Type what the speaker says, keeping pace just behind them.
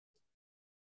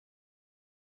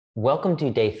Welcome to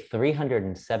day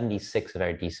 376 of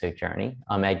our Deso journey.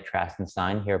 I'm Ed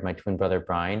Krasenstein here with my twin brother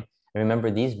Brian. And remember,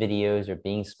 these videos are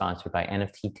being sponsored by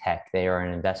NFT Tech. They are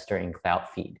an investor in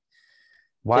CloutFeed.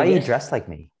 Why are you dressed like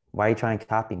me? Why are you trying to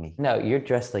copy me? No, you're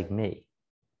dressed like me.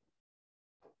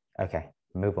 Okay,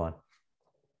 move on.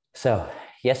 So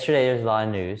yesterday there's a lot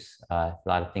of news, a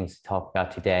lot of things to talk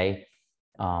about today.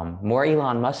 More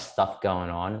Elon Musk stuff going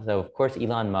on. So of course,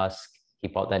 Elon Musk, he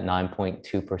bought that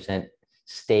 9.2%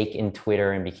 stake in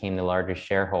Twitter and became the largest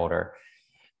shareholder.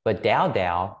 But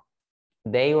DAO,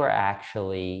 they were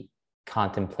actually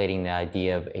contemplating the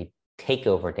idea of a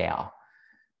takeover DAO,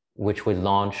 which would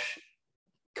launch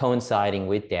coinciding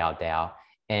with DAO.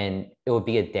 And it would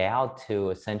be a DAO to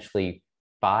essentially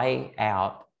buy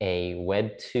out a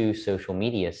Web2 social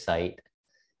media site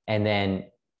and then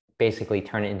basically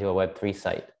turn it into a Web3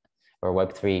 site or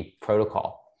Web3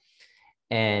 protocol.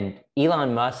 And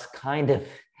Elon Musk kind of,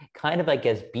 I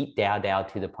guess, beat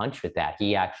DAO to the punch with that.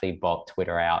 He actually bought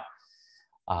Twitter out.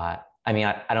 I mean,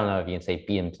 I don't know if you can say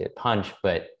beat him to the punch,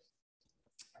 but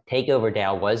takeover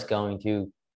DAO was going to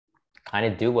kind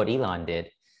of do what Elon did.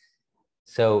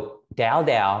 So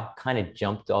DAO kind of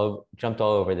jumped all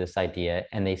over this idea,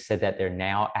 and they said that they're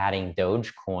now adding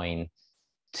Dogecoin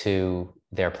to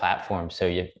their platform. So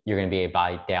you're going to be able to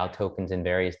buy DAO tokens in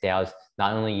various DAOs,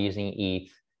 not only using ETH,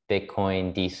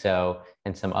 Bitcoin, Deso,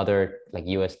 and some other like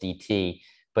USDT,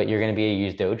 but you're going to be able to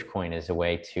use Dogecoin as a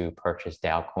way to purchase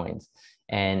DAO coins.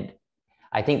 And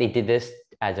I think they did this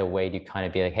as a way to kind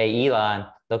of be like, hey, Elon,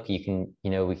 look, we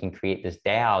can create this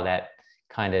DAO that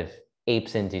kind of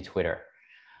apes into Twitter.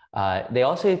 They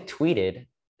also tweeted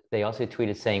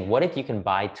saying, what if you can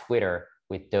buy Twitter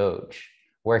with Doge?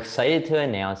 We're excited to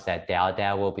announce that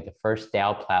DAO will be the first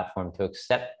DAO platform to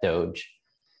accept Doge.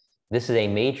 This is a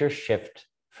major shift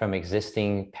from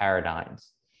existing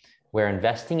paradigms, where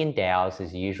investing in DAOs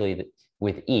is usually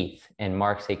with ETH and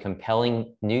marks a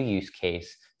compelling new use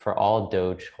case for all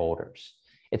Doge holders.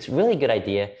 It's a really good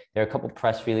idea. There are a couple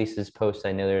press releases posted.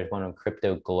 I know there's one on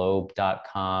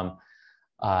cryptoglobe.com.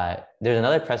 There's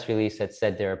another press release that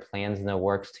said there are plans in the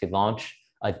works to launch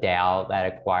a DAO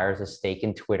that acquires a stake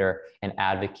in Twitter and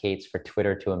advocates for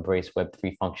Twitter to embrace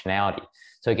Web3 functionality.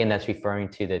 So again, that's referring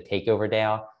to the takeover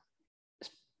DAO.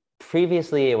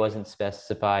 Previously, it wasn't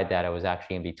specified that it was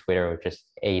actually going to be Twitter or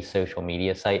just a social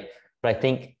media site. But I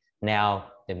think now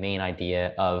the main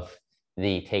idea of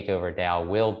the takeover DAO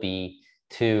will be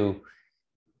to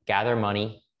gather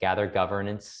money, gather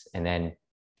governance, and then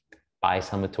buy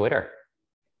some of Twitter.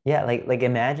 Yeah, like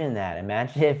imagine that.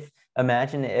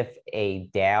 Imagine if a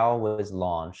DAO was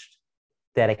launched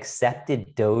that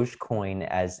accepted Dogecoin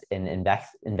as an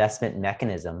investment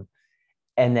mechanism,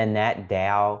 and then that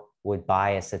DAO would buy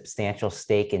a substantial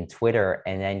stake in Twitter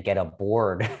and then get a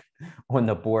board on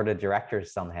the board of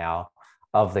directors somehow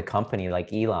of the company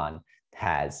like Elon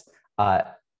has.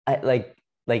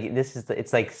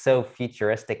 It's like so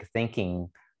futuristic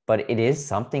thinking, but it is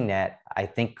something that I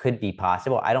think could be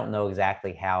possible. I don't know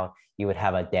exactly how you would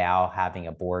have a DAO having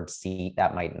a board seat.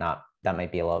 That might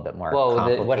be a little bit more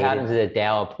complicated. What happens is the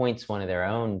DAO appoints one of their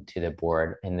own to the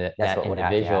board, and that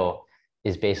individual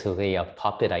is basically a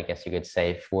puppet, I guess you could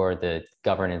say, for the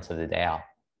governance of the DAO.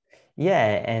 Yeah,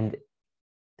 and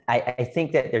I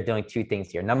think that they're doing two things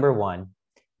here. Number one,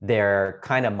 they're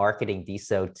kind of marketing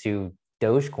Deso to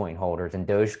Dogecoin holders and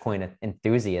Dogecoin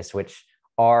enthusiasts, which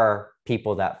are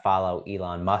people that follow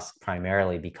Elon Musk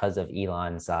primarily because of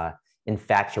Elon's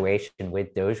infatuation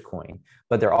with Dogecoin.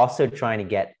 But they're also trying to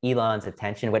get Elon's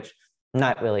attention, which I'm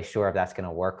not really sure if that's going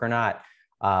to work or not.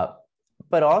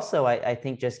 But also, I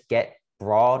think just get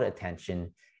broad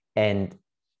attention, and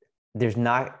there's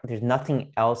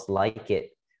nothing else like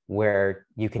it where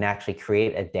you can actually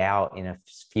create a DAO in a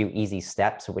few easy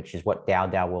steps, which is what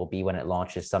DAO will be when it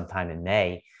launches sometime in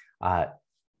May.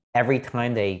 Every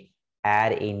time they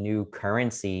add a new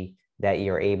currency that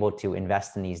you're able to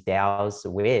invest in these DAOs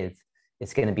with,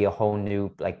 it's going to be a whole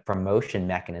new like promotion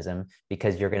mechanism,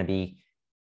 because you're going to be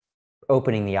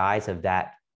opening the eyes of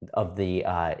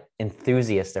the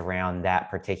enthusiasts around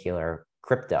that particular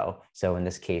crypto. So in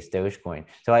this case, Dogecoin.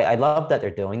 So I love that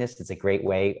they're doing this. It's a great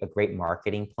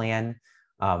marketing plan.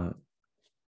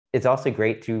 It's also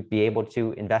great to be able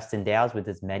to invest in DAOs with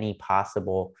as many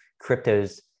possible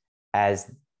cryptos as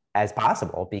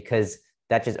possible, because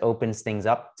that just opens things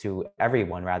up to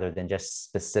everyone rather than just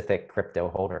specific crypto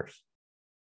holders.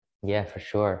 Yeah, for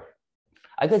sure.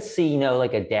 I could see,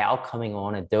 like a DAO coming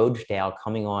on, a Doge DAO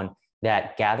coming on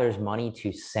that gathers money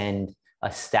to send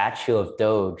a statue of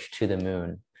Doge to the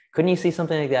moon. Couldn't you see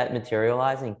something like that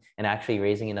materializing and actually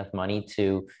raising enough money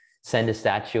to send a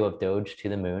statue of Doge to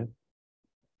the moon?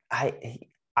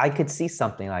 I I could see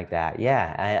something like that.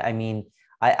 Yeah. I mean,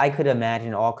 I could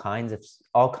imagine all kinds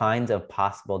of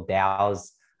possible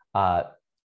DAOs uh,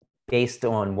 based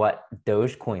on what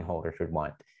Dogecoin holders would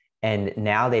want. And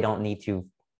now they don't need to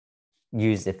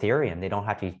use Ethereum. They don't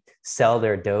have to sell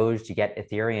their Doge to get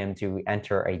Ethereum to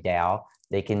enter a DAO.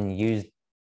 They can use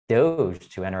Doge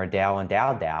to enter a DAO and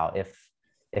DAO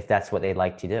if that's what they'd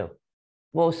like to do.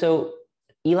 Well, so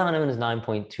Elon owns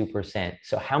 9.2%.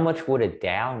 So how much would a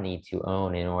DAO need to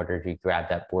own in order to grab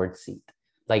that board seat?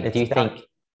 Like, do It's you about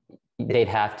think they'd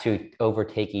have to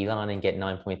overtake Elon and get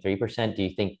 9.3%? Do you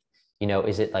think,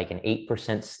 is it like an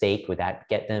 8% stake? Would that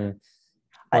get them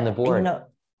on the I, board?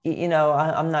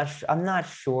 I'm not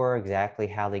sure exactly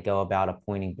how they go about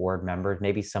appointing board members.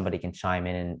 Maybe somebody can chime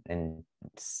in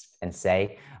and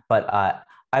say, but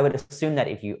I would assume that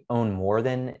if you own more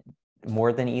than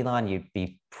Elon, you'd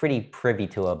be pretty privy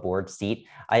to a board seat.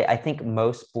 I think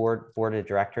most board of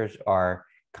directors are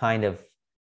kind of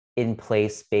in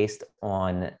place based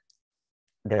on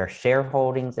their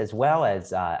shareholdings, as well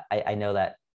as I know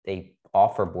that they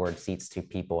offer board seats to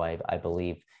people, I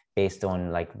believe, based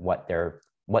on like what they're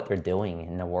doing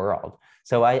in the world.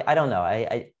 So I don't know.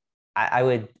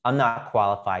 I'm not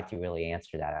qualified to really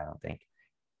answer that, I don't think.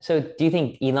 So do you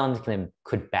think Elon's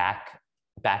could back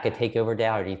a takeover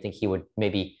DAO, or do you think he would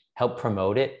maybe help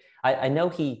promote it? I know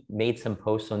he made some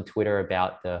posts on Twitter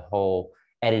about the whole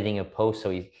editing of posts.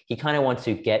 So he kind of wants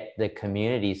to get the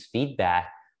community's feedback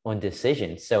on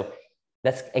decisions. So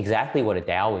that's exactly what a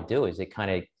DAO would do, is it kind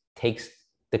of takes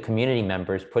the community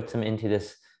members, puts them into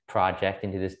this project,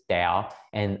 into this DAO,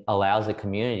 and allows the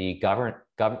community to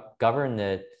govern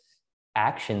the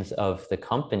actions of the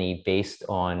company based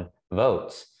on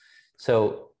votes.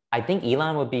 So I think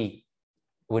Elon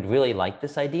would really like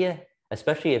this idea,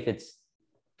 especially if it's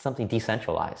something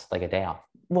decentralized like a DAO.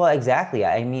 Well, exactly.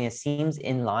 I mean, it seems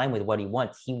in line with what he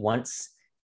wants. He wants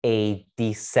a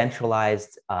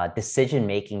decentralized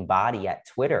decision-making body at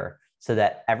Twitter so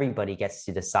that everybody gets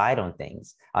to decide on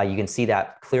things. You can see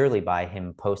that clearly by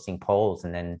him posting polls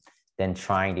and then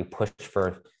trying to push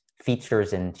for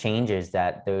features and changes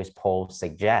that those polls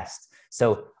suggest.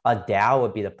 So a DAO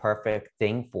would be the perfect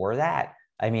thing for that.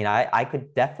 I mean, I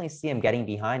could definitely see him getting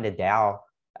behind a DAO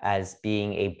as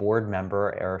being a board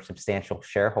member or substantial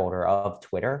shareholder of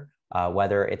Twitter.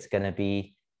 Whether it's going to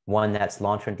be one that's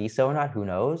launched on Deso or not, who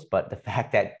knows? But the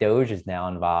fact that Doge is now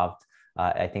involved,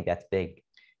 I think that's big.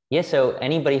 Yeah, so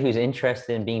anybody who's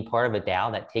interested in being part of a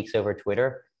DAO that takes over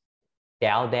Twitter,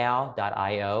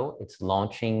 DAO.io, it's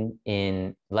launching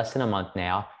in less than a month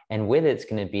now. And with it, it's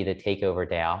going to be the takeover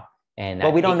DAO. And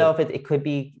Well, we don't know if it could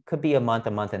be a month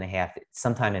and a half,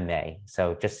 sometime in May.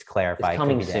 So just to clarify, it's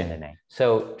coming it could be the end soon. of May.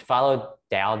 So follow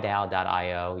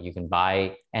DAO.io. You can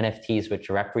buy NFTs which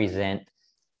represent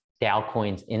DAO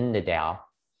coins in the DAO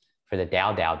for the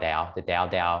DAO. The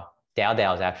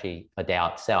DAO is actually a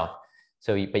DAO itself.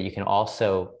 So, but you can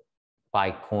also buy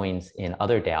coins in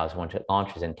other DAOs once it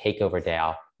launches, and Takeover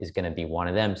DAO is going to be one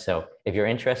of them. So if you're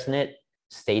interested in it,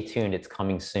 stay tuned. It's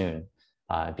coming soon.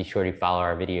 Be sure to follow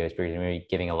our videos because we're going to be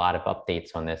giving a lot of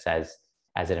updates on this as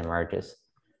it emerges.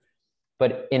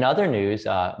 But in other news,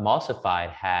 Mossified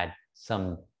had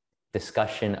some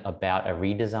discussion about a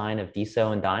redesign of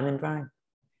Deso and Diamond, Brian.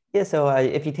 Yeah, so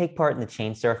if you take part in the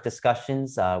chain surf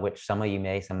discussions, which some of you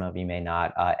may, some of you may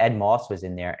not, Ed Moss was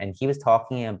in there, and he was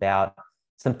talking about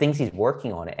some things he's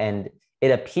working on. And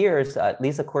it appears, at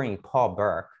least according to Paul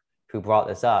Burke, who brought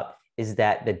this up, is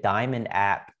that the Diamond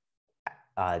app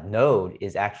node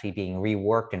is actually being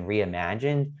reworked and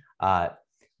reimagined.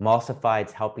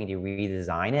 Mossified's helping to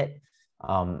redesign it.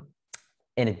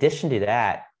 In addition to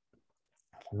that,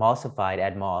 Mossified,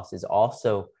 Ed Moss, is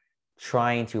also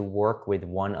trying to work with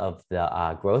one of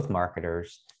the growth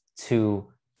marketers to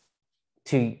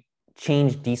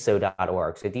change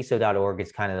Deso.org. So Deso.org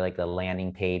is kind of like the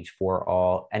landing page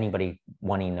for anybody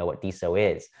wanting to know what Deso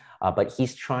is. But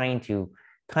he's trying to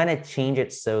kind of change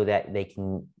it so that they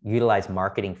can utilize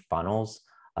marketing funnels.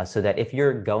 So that if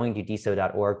you're going to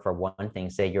Deso.org for one thing,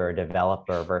 say you're a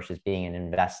developer versus being an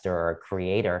investor or a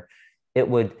creator, it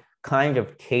would kind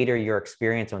of cater your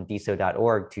experience on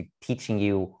Deso.org to teaching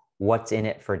you what's in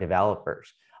it for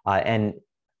developers. And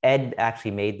Ed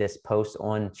actually made this post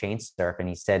on ChainSurf, and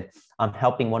he said, I'm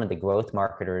helping one of the growth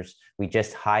marketers we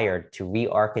just hired to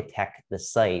re-architect the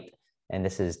site, and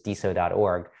this is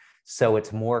Deso.org, so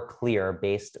it's more clear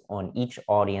based on each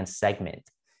audience segment.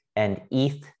 And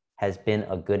ETH has been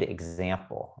a good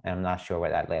example. And I'm not sure what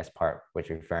that last part was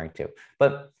referring to.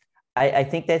 But I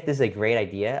think that this is a great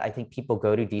idea. I think people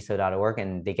go to deso.org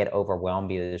and they get overwhelmed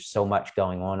because there's so much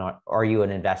going on. Are you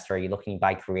an investor? Are you looking to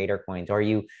buy creator coins? Are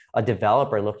you a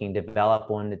developer looking to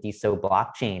develop on the Deso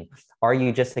blockchain? Are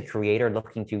you just a creator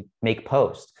looking to make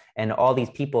posts? And all these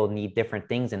people need different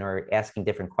things and are asking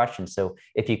different questions. So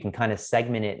if you can kind of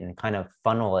segment it and kind of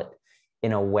funnel it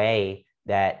in a way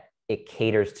that it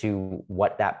caters to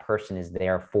what that person is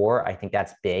there for, I think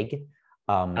that's big.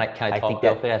 Can I talk think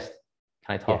real that, fast?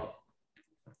 Can I talk? yeah.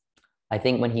 I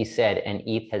think when he said, and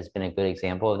ETH has been a good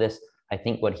example of this, I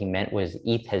think what he meant was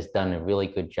ETH has done a really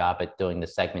good job at doing the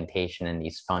segmentation in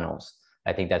these funnels.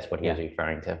 I think that's what he was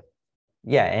referring to.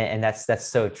 Yeah, and that's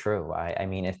so true. I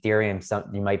mean, Ethereum,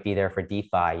 you might be there for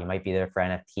DeFi, you might be there for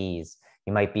NFTs,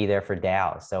 you might be there for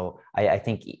DAO. So I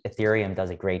think Ethereum does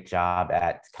a great job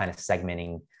at kind of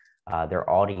segmenting their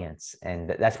audience,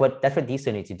 and that's what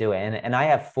Deso needs to do. And I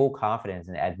have full confidence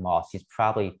in Ed Moss.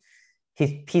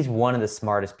 He's one of the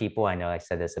smartest people I know. I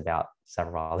said this about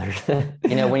several others.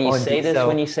 You know, when you say this, Deso,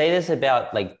 when you say this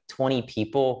about like 20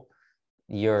 people,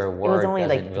 your word it was only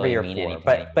doesn't like really 3 or mean 4.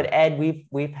 anything But anymore. Ed,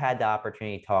 we've had the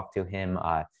opportunity to talk to him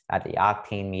at the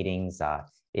Octane meetings,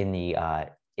 in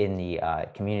the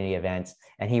community events,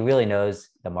 and he really knows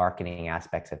the marketing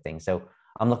aspects of things. So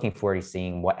I'm looking forward to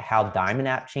seeing how Diamond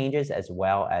App changes as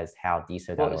well as how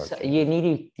Deso.org Well, so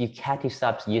you have to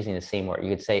stop using the same word. You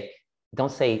could say,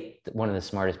 don't say one of the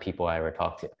smartest people I ever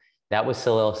talked to. That was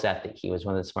Salil Sethi. He was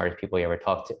one of the smartest people you ever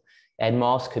talked to. Ed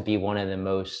Moss could be one of the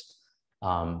most,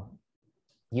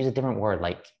 use a different word,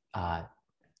 like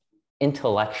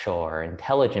intellectual or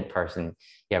intelligent person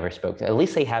you ever spoke to. At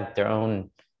least they have their own,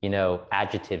 you know,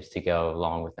 adjectives to go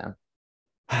along with them.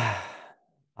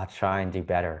 I'll try and do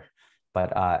better.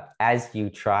 But as you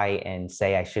try and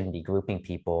say I shouldn't be grouping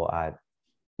people,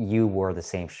 you wore the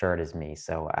same shirt as me.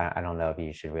 So I don't know if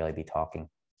you should really be talking.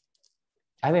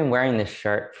 I've been wearing this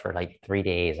shirt for like 3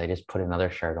 days. I just put another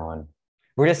shirt on.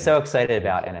 We're just so excited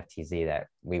about NFTZ that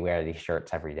we wear these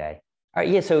shirts every day. All right,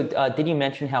 yeah. So did you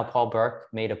mention how Paul Burke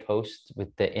made a post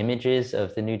with the images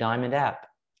of the new Diamond app?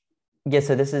 Yeah,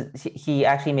 so he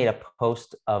actually made a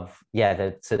post of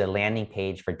the landing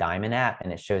page for Diamond app,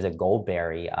 and it shows a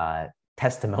Goldberry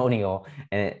testimonial,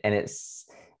 and it's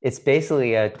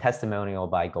basically a testimonial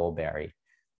by Goldberry.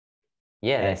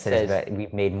 Yeah, and that it says says that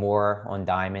we've made more on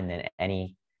Diamond than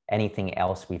anything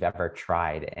else we've ever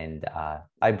tried, and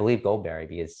I believe Goldberry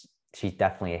because she's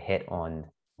definitely a hit on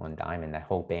Diamond. That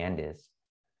whole band is.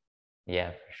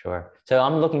 Yeah, for sure. So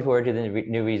I'm looking forward to the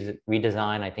new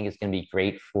redesign. I think it's going to be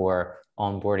great for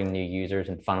onboarding new users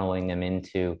and funneling them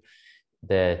into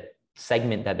the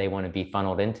segment that they want to be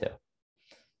funneled into.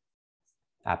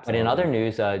 Absolutely. But in other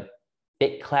news,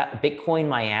 Bitcoin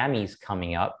Miami's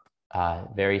coming up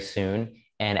very soon.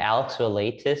 And Alex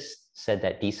Valaitis said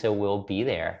that Deso will be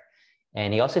there.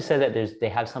 And he also said that they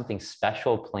have something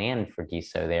special planned for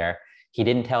Deso there. He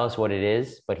didn't tell us what it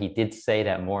is, but he did say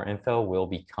that more info will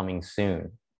be coming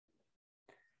soon.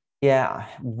 Yeah,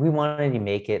 we wanted to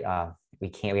make it.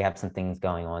 We have some things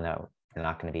going on that we're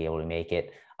not going to be able to make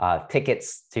it.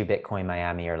 Tickets to Bitcoin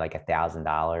Miami are like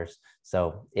 $1,000.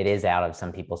 So it is out of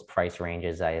some people's price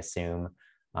ranges, I assume.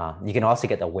 You can also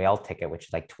get the whale ticket, which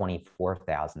is like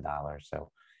 $24,000.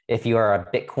 So if you are a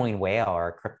Bitcoin whale or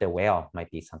a crypto whale, might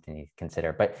be something you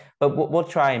consider. But we'll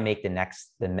try and make the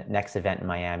next event in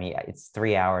Miami. It's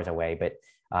 3 hours away, but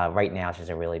right now it's just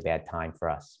a really bad time for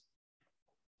us.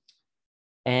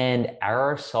 And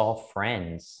Aerosol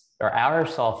Friends or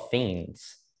Aerosol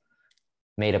Fiends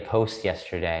made a post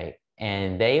yesterday,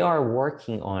 and they are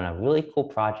working on a really cool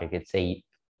project. It's a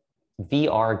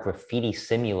VR graffiti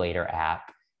simulator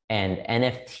app and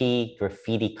NFT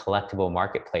graffiti collectible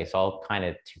marketplace all kind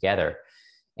of together.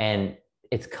 And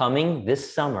it's coming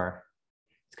this summer.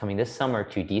 It's coming this summer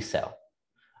to Deso.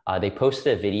 They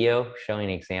posted a video showing an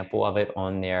example of it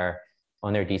on their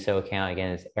Deso account.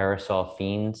 Again, it's Aerosol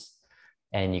Fiends,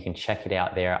 and you can check it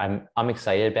out there. I'm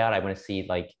excited about it. I want to see,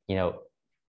 like, you know,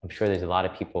 I'm sure there's a lot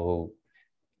of people who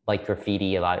like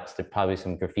graffiti, there's probably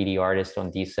some graffiti artists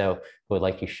on Deso who would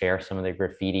like to share some of their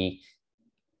graffiti,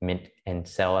 mint and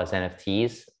sell as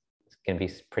NFTs. It's going to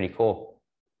be pretty cool.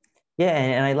 Yeah,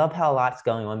 and I love how a lot's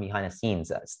going on behind the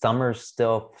scenes. Summer's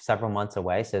still several months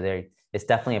away, so it's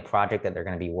definitely a project that they're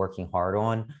going to be working hard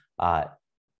on. I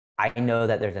know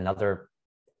that there's another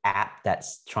app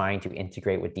that's trying to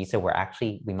integrate with Deso, where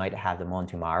we might have them on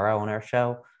tomorrow on our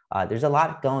show. There's a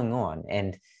lot going on,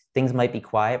 and things might be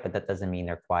quiet, but that doesn't mean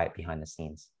they're quiet behind the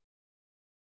scenes.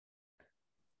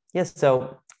 Yes,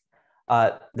 so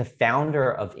the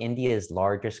founder of India's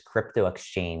largest crypto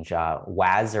exchange,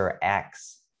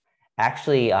 WazirX,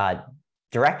 actually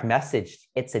direct messaged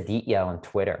It's Aditya on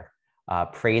Twitter.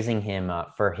 praising him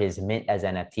for his Mint as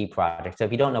NFT project. So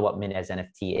if you don't know what Mint as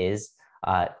NFT is,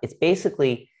 it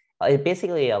basically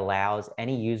allows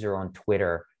any user on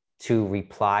Twitter to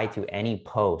reply to any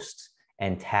post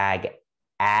and tag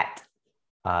at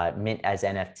Mint as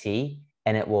NFT,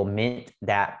 and it will mint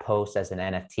that post as an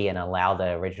NFT and allow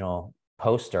the original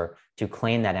poster to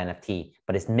claim that NFT,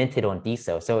 but it's minted on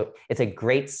Deso. So it's a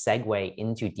great segue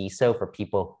into Deso for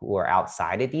people who are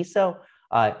outside of Deso.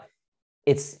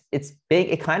 It's big.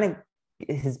 It kind of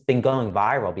has been going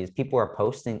viral because people are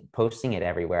posting it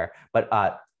everywhere. But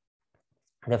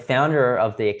the founder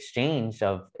of the exchange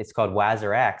it's called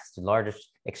WazirX, the largest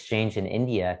exchange in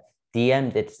India,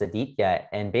 DM'd it to Aditya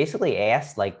and basically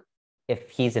asked like if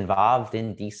he's involved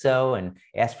in Deso and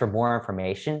asked for more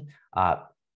information.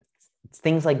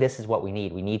 Things like this is what we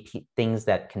need. We need things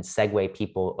that can segue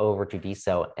people over to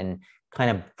Deso and kind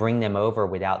of bring them over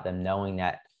without them knowing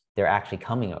that they're actually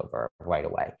coming over right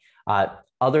away.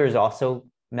 Others also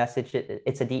messaged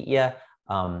it's Aditya.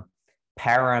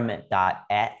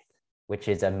 Param.eth, which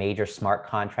is a major smart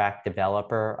contract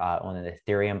developer on the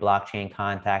Ethereum blockchain,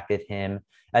 contacted him,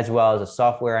 as well as a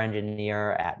software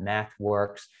engineer at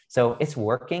MathWorks. So it's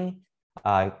working.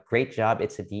 Great job,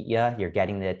 it's Aditya. You're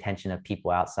getting the attention of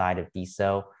people outside of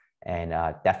Deso, and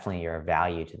definitely you're a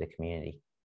value to the community.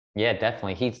 Yeah,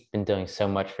 definitely. He's been doing so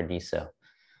much for Deso.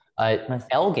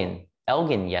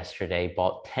 Elgin yesterday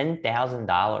bought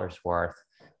 $10,000 worth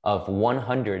of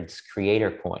 100's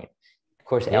creator coin. Of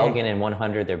course, yeah. Elgin and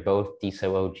 100, they're both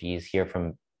Deso OGs here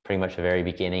from pretty much the very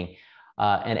beginning.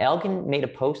 And Elgin made a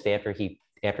post after he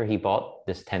bought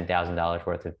this $10,000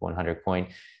 worth of 100 coin,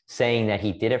 saying that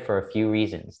he did it for a few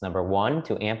reasons. Number one,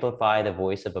 to amplify the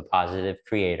voice of a positive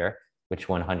creator, which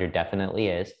 100 definitely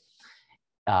is.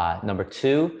 Number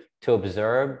two, to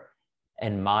observe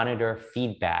and monitor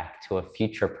feedback to a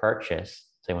future purchase.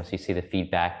 So once you see the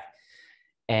feedback.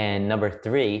 And number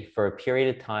three, for a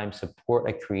period of time, support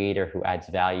a creator who adds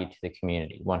value to the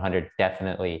community. 100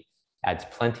 definitely adds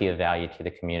plenty of value to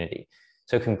the community.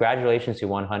 So congratulations to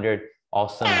 100.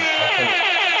 Awesome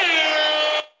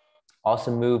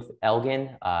move,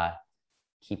 Elgin.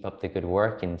 Keep up the good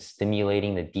work in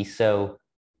stimulating the Deso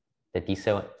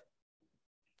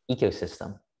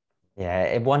ecosystem.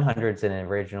 Yeah, 100's an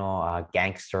original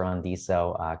gangster on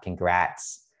Deso.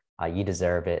 Congrats, you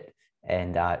deserve it.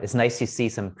 And it's nice to see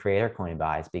some creator coin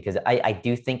buys because I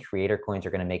do think creator coins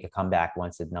are going to make a comeback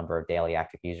once the number of daily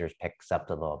active users picks up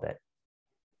a little bit.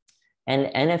 And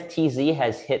NFTZ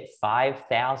has hit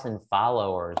 5,000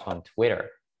 followers on Twitter.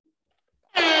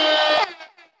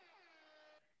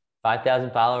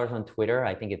 5,000 followers on Twitter.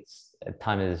 I think it's at the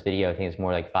time of this video, I think it's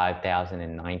more like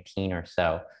 5,019 or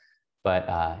so.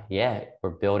 But yeah, we're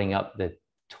building up the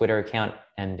Twitter account,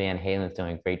 and Van Halen's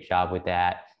doing a great job with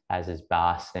that, as is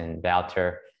Boss and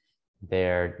Wouter.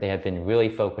 They have been really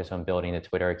focused on building the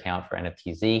Twitter account for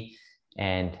NFTZ,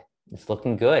 and it's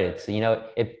looking good. It's, you know,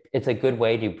 it's a good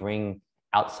way to bring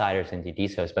outsiders into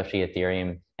Deso, especially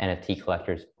Ethereum NFT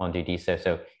collectors onto Deso.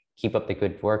 So keep up the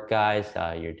good work, guys.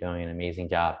 You're doing an amazing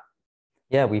job.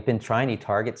 Yeah, we've been trying to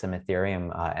target some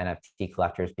Ethereum NFT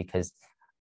collectors because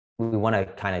we want to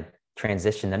kind of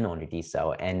transition them onto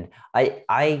Deso. And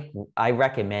I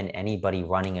recommend anybody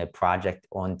running a project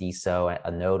on Deso,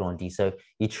 a node on Deso,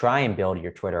 you try and build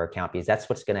your Twitter account because that's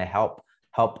what's going to help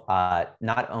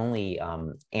not only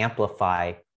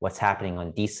amplify what's happening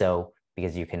on Deso,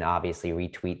 because you can obviously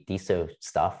retweet Deso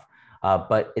stuff,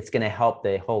 but it's going to help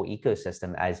the whole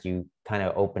ecosystem as you kind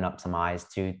of open up some eyes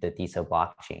to the Deso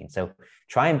blockchain. So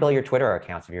try and build your Twitter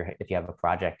accounts if you have a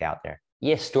project out there.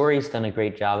 Yeah, Story's done a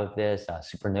great job of this.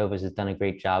 Supernovas has done a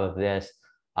great job of this.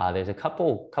 There's a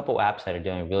couple apps that are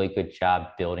doing a really good job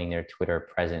building their Twitter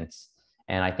presence.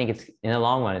 And I think it's, in the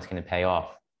long run, it's going to pay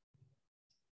off.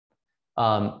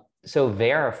 So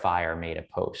Verifier made a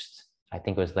post, I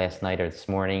think it was last night or this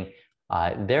morning.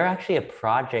 They're actually a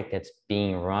project that's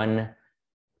being run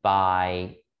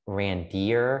by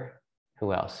Randir,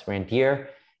 who else? Randir,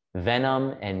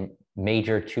 Venom, and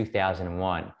Major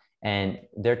 2001. And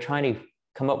they're trying to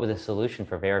come up with a solution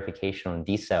for verification on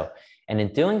Deso. And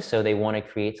in doing so, they want to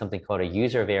create something called a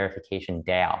User Verification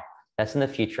DAO. That's in the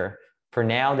future. For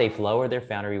now, they've lowered their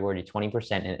founder reward to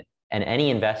 20%, and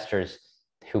any investors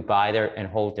who buy and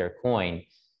hold their coin,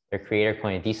 their creator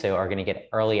coin at Deso, are going to get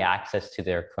early access to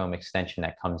their Chrome extension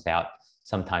that comes out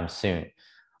sometime soon.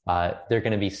 They're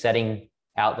going to be setting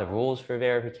out the rules for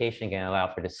verification, going to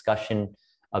allow for discussion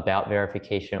about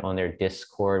verification on their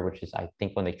Discord, which is, I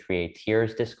think, when they create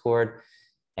tiers Discord.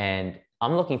 And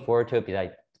I'm looking forward to it because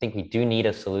I think we do need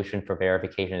a solution for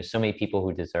verification. There's so many people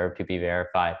who deserve to be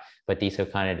verified, but Deso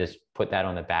kind of just put that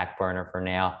on the back burner for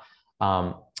now.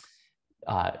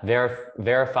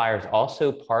 Verifiers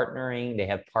also partnering. They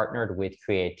have partnered with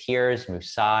Createers,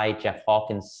 Musai, Jeff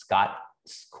Hawkins, Scott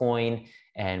Coin,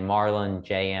 and Marlon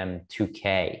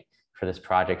JM2K for this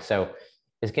project. So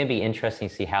it's going to be interesting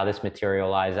to see how this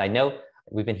materializes. I know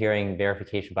we've been hearing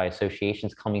verification by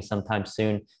associations coming sometime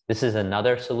soon. This is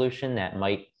another solution that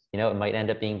might, it might end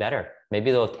up being better.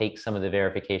 Maybe they'll take some of the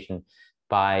verification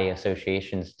by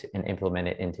associations and implement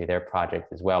it into their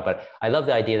project as well. But I love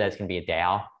the idea that it's going to be a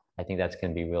DAO. I think that's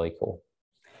going to be really cool.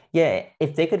 Yeah,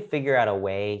 if they could figure out a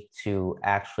way to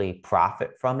actually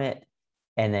profit from it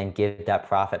and then give that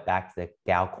profit back to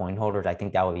the DAO coin holders, I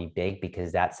think that would be big,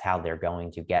 because that's how they're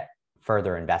going to get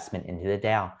further investment into the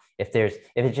DAO. If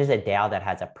it's just a DAO that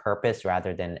has a purpose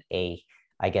rather than a,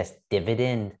 I guess,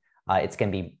 dividend, it's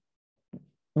going to be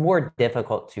more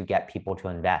difficult to get people to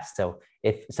invest. So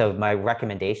my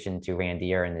recommendation to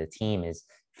Randir and the team is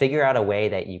figure out a way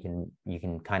that you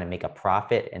can kind of make a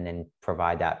profit and then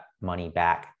provide that money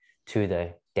back to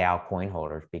the DAO coin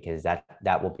holders, because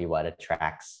that will be what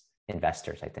attracts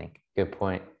investors, I think. Good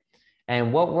point.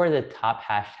 And what were the top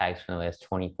hashtags for the last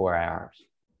 24 hours?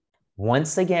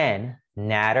 Once again,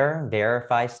 Natter,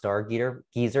 Verify,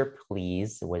 Stargazer,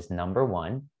 Please was number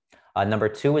one. Number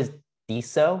two was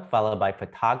Deso, followed by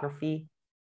photography,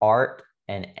 art,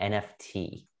 and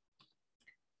NFT.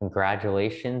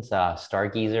 Congratulations,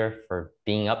 Stargazer, for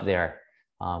being up there.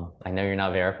 I know you're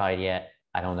not verified yet.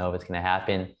 I don't know if it's going to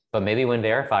happen, but maybe when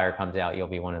Verifier comes out, you'll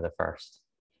be one of the first.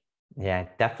 Yeah,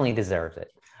 definitely deserves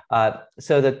it.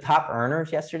 So the top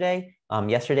earners yesterday,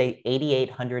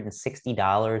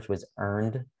 $8,860 was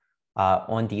earned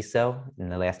on Deso in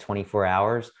the last 24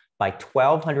 hours by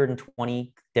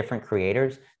 1,220 different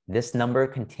creators. This number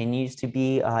continues to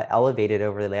be elevated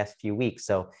over the last few weeks.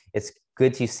 So it's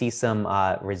good to see some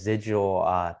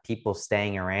residual people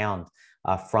staying around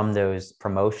from those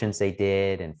promotions they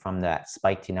did and from that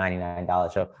spike to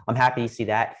 $99. So I'm happy to see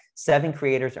that. 7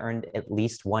 creators earned at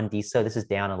least one Deso. This is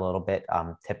down a little bit.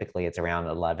 Typically, it's around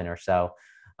 11 or so.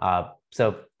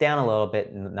 So down a little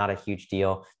bit, not a huge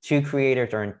deal. 2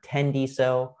 creators earned 10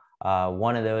 Deso.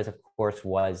 One of those, of course,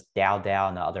 was DAO,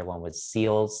 and the other one was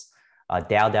Seals.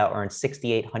 DAO earned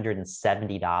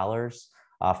 $6,870,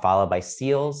 followed by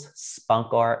Seals,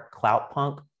 Spunk Art,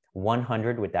 Cloutpunk,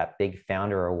 100 with that big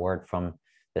founder award from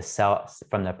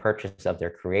the purchase of their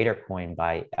creator coin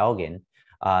by Elgin.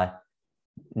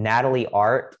 Natalie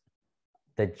Art,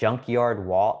 The Junkyard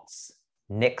Waltz,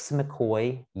 Nix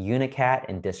McCoy, Unicat,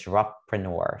 and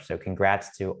Disruptpreneur. So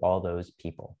congrats to all those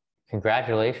people.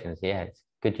 Congratulations. Yeah, it's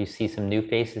good to see some new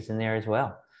faces in there as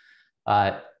well.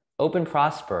 Open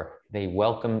Prosper, their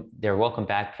welcome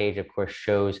back page, of course,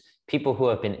 shows people who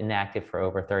have been inactive for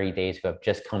over 30 days who have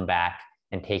just come back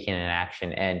and taken an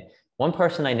action. And one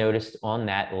person I noticed on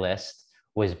that list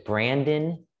was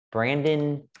Brandon,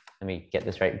 let me get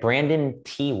this right, Brandon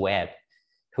T. Webb,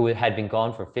 who had been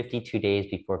gone for 52 days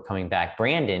before coming back.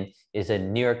 Brandon is a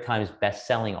New York Times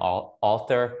bestselling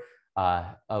author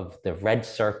of The Red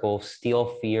Circle, Steel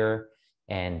Fear,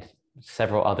 and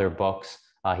several other books.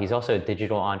 He's also a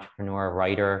digital entrepreneur,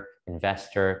 writer,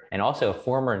 investor, and also a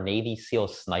former Navy SEAL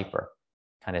sniper.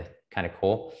 Kind of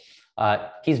cool.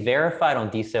 He's verified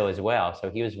on Deso as well. So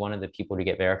he was one of the people to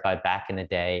get verified back in the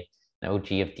day, an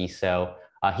OG of Deso.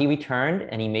 He returned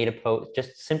and he made a post,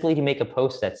 just simply to make a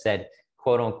post that said,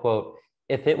 quote unquote,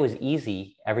 if it was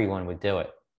easy, everyone would do it.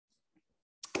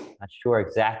 Not sure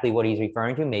exactly what he's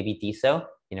referring to. Maybe Deso,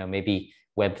 maybe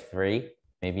Web3,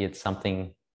 maybe it's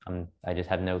something I just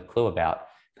have no clue about.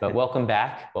 But welcome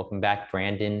back,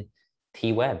 Brandon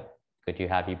T. Webb. Good to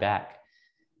have you back.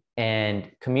 And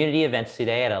community events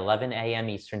today at 11 a.m.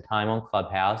 Eastern time on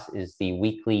Clubhouse is the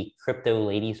weekly Crypto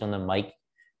Ladies on the Mic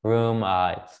room.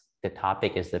 The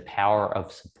topic is the power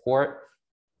of support.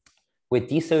 With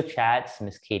Deso chats,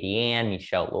 Miss Katie Ann,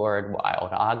 Michelle Lord,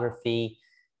 Wildography,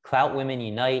 Clout Women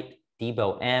Unite,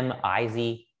 Debo M,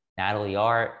 Izzy, Natalie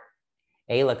Art,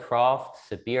 Ayla Croft,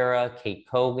 Sabira, Kate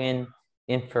Kogan,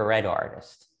 Infrared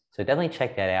Artist. So definitely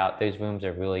check that out. Those rooms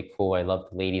are really cool. I love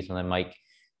the Ladies on the Mic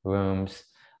rooms.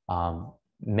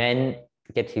 Men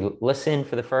get to listen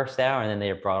for the first hour, and then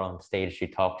they are brought on stage to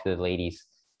talk to the ladies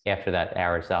after that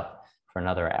hour is up for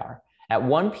another hour. At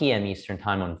 1 p.m. Eastern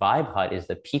time on Vibe Hut is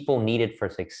the People Needed for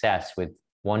Success with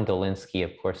Juan Dolinsky.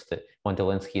 Of course, Juan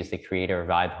Dolinsky is the creator of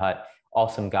Vibe Hut.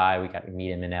 Awesome guy. We got to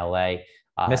meet him in LA.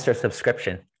 Mr.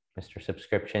 Subscription. Mr.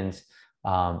 Subscriptions.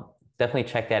 Definitely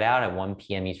check that out at 1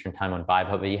 p.m. Eastern time on Vibe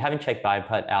Hut. But if you haven't checked Vibe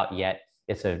Hut out yet,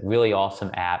 it's a really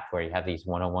awesome app where you have these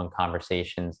one-on-one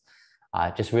conversations.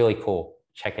 Just really cool.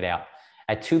 Check it out.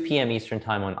 At 2 p.m. Eastern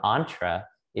time on Entra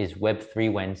is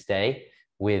Web3 Wednesday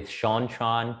with Sean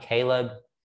Tron, Caleb,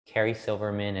 Carrie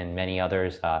Silverman and many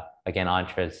others. Again,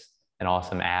 Entra's an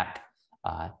awesome app.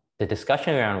 The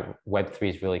discussion around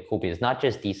Web3 is really cool because not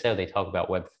just Deso, they talk about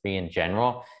Web3 in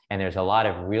general, and there's a lot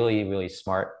of really, really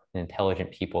smart and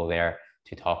intelligent people there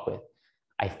to talk with.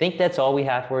 I think that's all we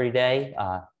have for today.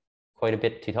 Quite a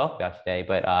bit to talk about today,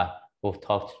 but we'll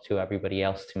talk to everybody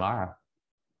else tomorrow.